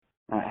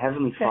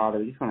Heavenly Okay. Father,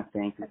 we just want to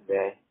thank you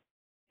today.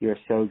 You are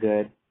so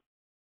good.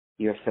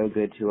 You are so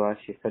good to us.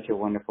 You're such a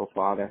wonderful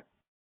Father.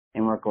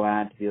 And we're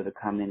glad to be able to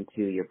come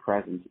into your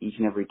presence each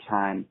and every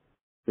time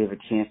we have a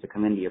chance to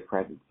come into your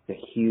presence. It's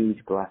a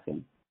huge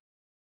blessing.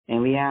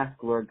 And we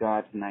ask, Lord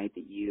God, tonight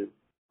that you,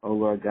 oh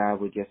Lord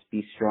God, would just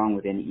be strong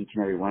within each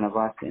and every one of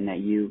us, and that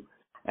you,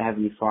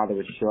 Heavenly Father,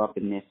 would show up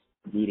in this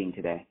meeting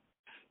today.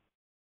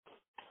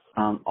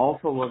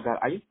 Also, Lord God,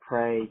 I just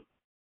pray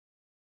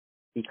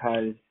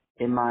because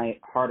in my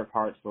heart of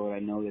hearts, Lord, I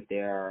know that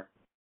there are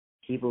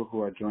people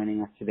who are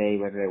joining us today,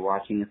 whether they're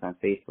watching us on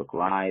Facebook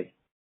Live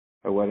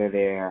or whether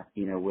they're,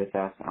 with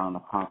us on the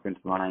conference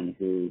line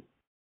who,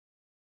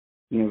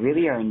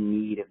 really are in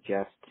need of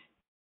just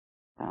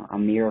a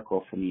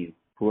miracle from you,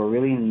 who are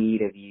really in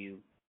need of you.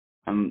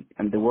 And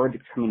the word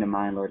that's coming to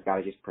mind, Lord God,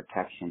 is just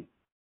protection.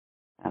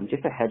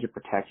 Just a hedge of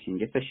protection,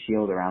 just a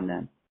shield around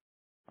them.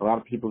 A lot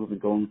of people have been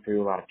going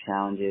through a lot of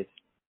challenges.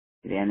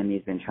 The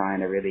enemy's been trying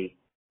to really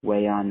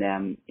weigh on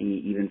them,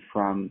 even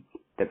from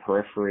the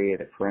periphery or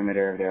the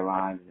perimeter of their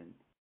lives.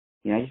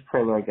 And, I just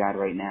pray, Lord God,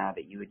 right now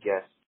that you would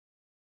just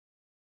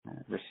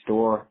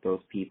restore those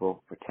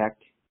people,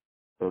 protect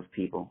those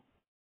people,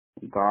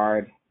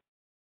 guard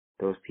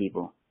those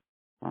people,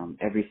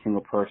 every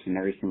single person,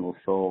 every single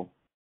soul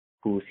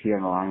who's here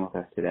on the line with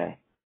us today.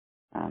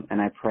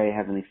 And I pray,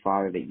 Heavenly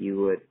Father, that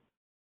you would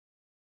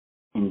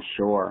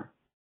ensure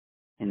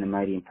in the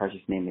mighty and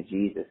precious name of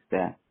Jesus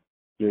that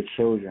your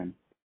children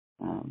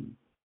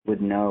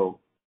would know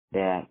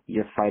that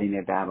you're fighting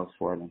their battles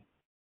for them.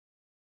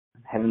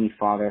 Heavenly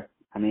Father,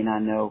 I may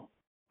not know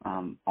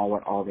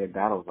what all their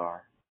battles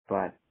are,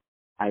 but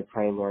I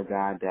pray, Lord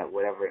God, that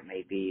whatever it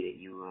may be,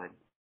 that you would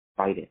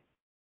fight it.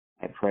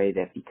 I pray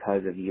that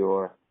because of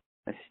your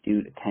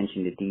astute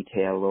attention to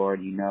detail,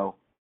 Lord, you know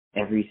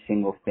every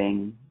single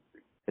thing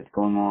that's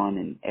going on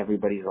in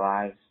everybody's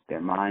lives,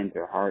 their minds,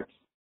 their hearts,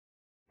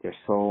 their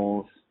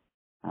souls,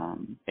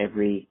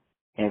 every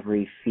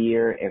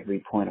fear,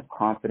 every point of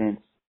confidence,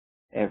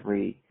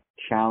 every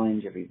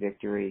challenge, every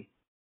victory.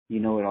 You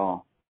know it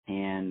all.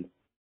 And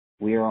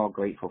we are all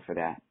grateful for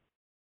that.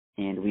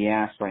 And we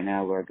ask right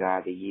now, Lord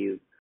God, that you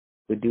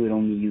would do what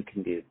only you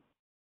can do.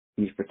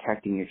 He's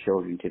protecting your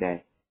children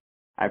today.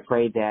 I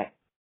pray that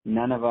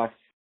none of us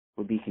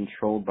would be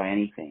controlled by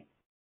anything.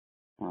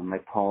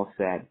 Like Paul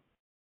said,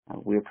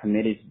 we're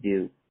permitted to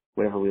do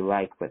whatever we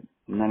like, but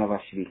none of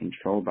us should be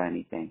controlled by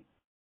anything.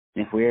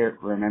 And if we're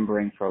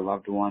remembering for a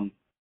loved one,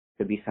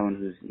 could be someone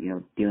who's,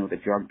 dealing with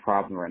a drug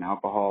problem or an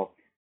alcohol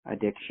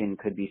addiction,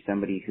 could be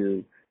somebody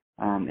who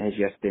has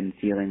just been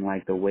feeling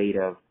like the weight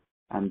of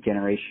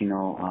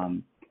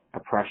generational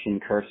oppression,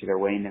 curses are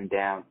weighing them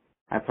down.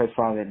 I pray,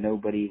 Father, that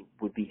nobody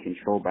would be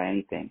controlled by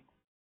anything.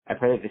 I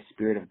pray that the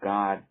Spirit of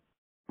God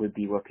would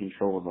be what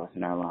controls us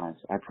in our lives.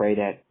 I pray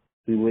that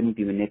we wouldn't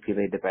be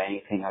manipulated by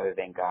anything other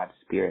than God's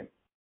Spirit,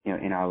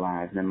 in our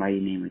lives. In the mighty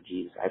name of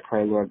Jesus, I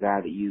pray, Lord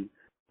God, that you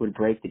would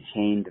break the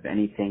chains of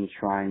anything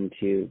trying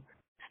to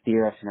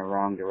steer us in a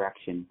wrong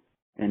direction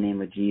in the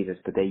name of Jesus,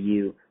 but that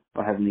you,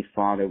 oh Heavenly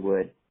Father,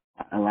 would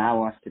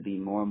allow us to be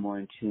more and more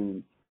in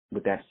tune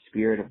with that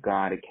Spirit of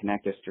God and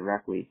connect us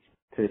directly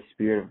to the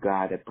Spirit of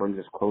God that brings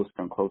us closer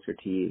and closer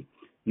to you.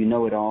 You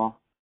know it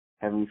all.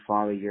 Heavenly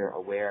Father, you're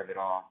aware of it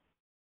all.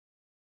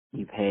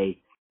 You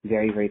pay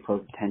very, very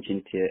close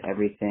attention to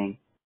everything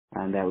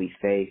that we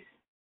face.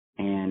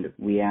 And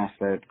we ask,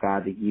 Lord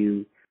God, that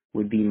you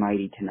would be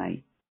mighty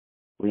tonight.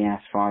 We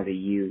ask, Father,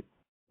 you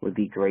would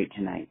be great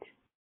tonight.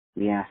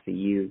 We ask that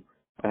you,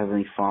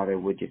 Heavenly Father,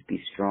 would just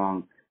be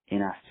strong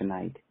in us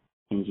tonight.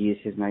 In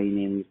Jesus' mighty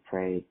name we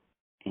pray,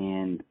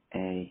 and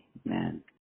amen.